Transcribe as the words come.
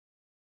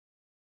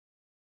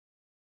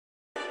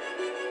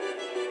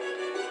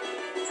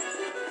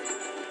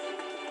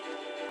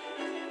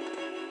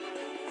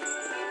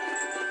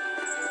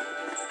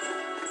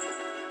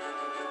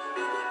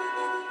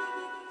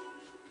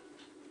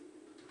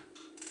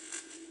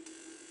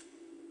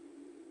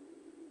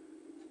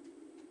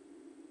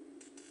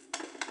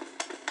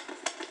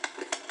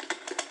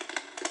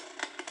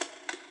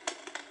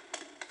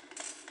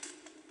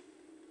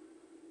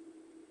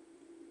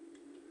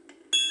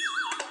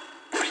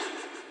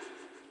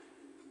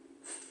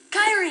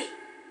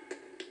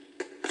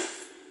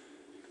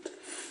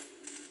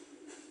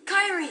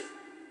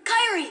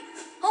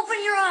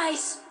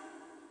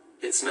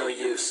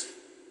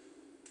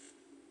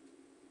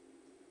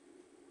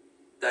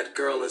That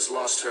girl has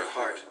lost her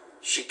heart.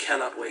 She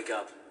cannot wake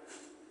up.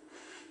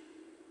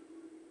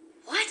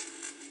 What?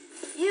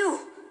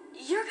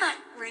 You're not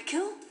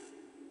Riku?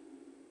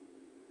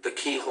 The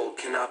keyhole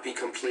cannot be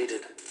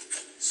completed,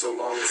 so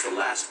long as the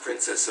last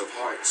Princess of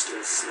Heart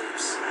still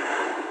sleeps.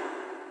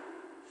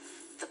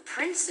 The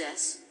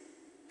princess?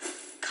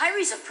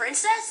 Kairi's a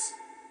princess?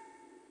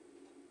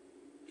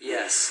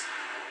 Yes.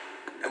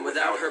 And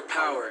without her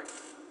power,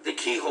 the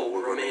keyhole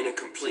will remain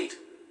incomplete.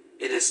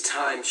 It is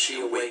time she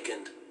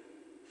awakened.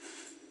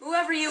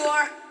 Whoever you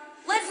are,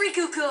 let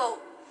Riku go.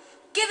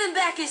 Give him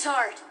back his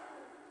heart.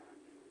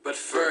 But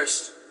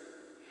first,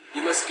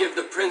 you must give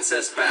the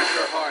princess back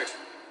her heart.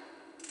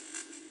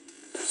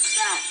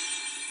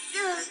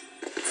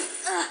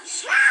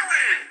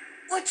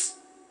 What's...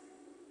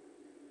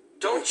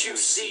 Don't you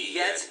see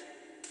yet?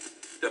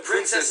 The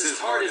princess's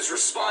heart is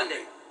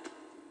responding.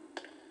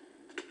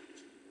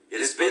 It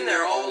has been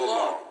there all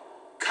along.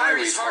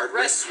 Kairi's heart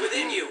rests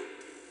within you.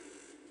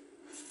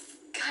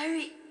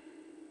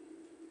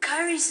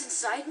 Kairi's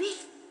inside me?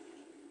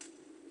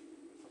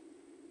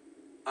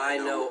 I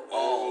know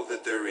all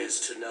that there is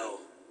to know.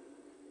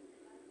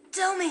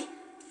 Tell me,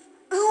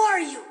 who are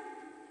you?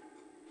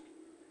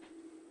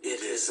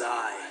 It is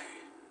I,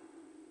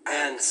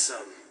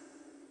 Ansem,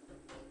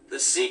 the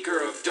Seeker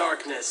of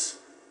Darkness.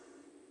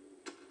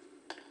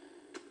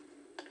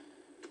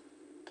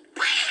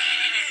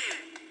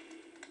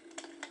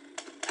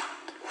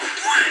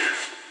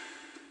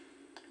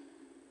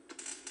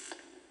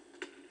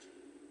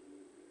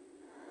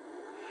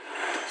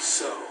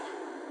 So,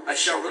 I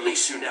shall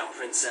release you now,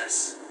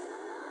 Princess.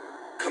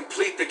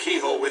 Complete the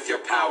keyhole with your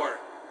power.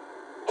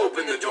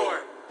 Open the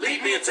door.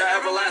 Lead me into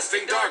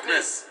everlasting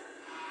darkness.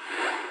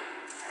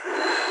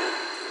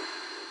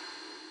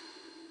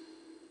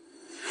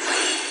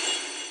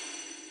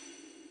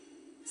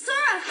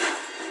 Sora!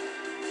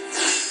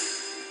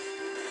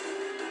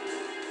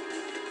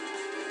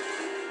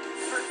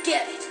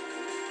 Forget it.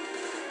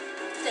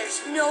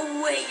 There's no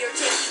way you're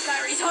taking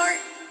Kairi's heart.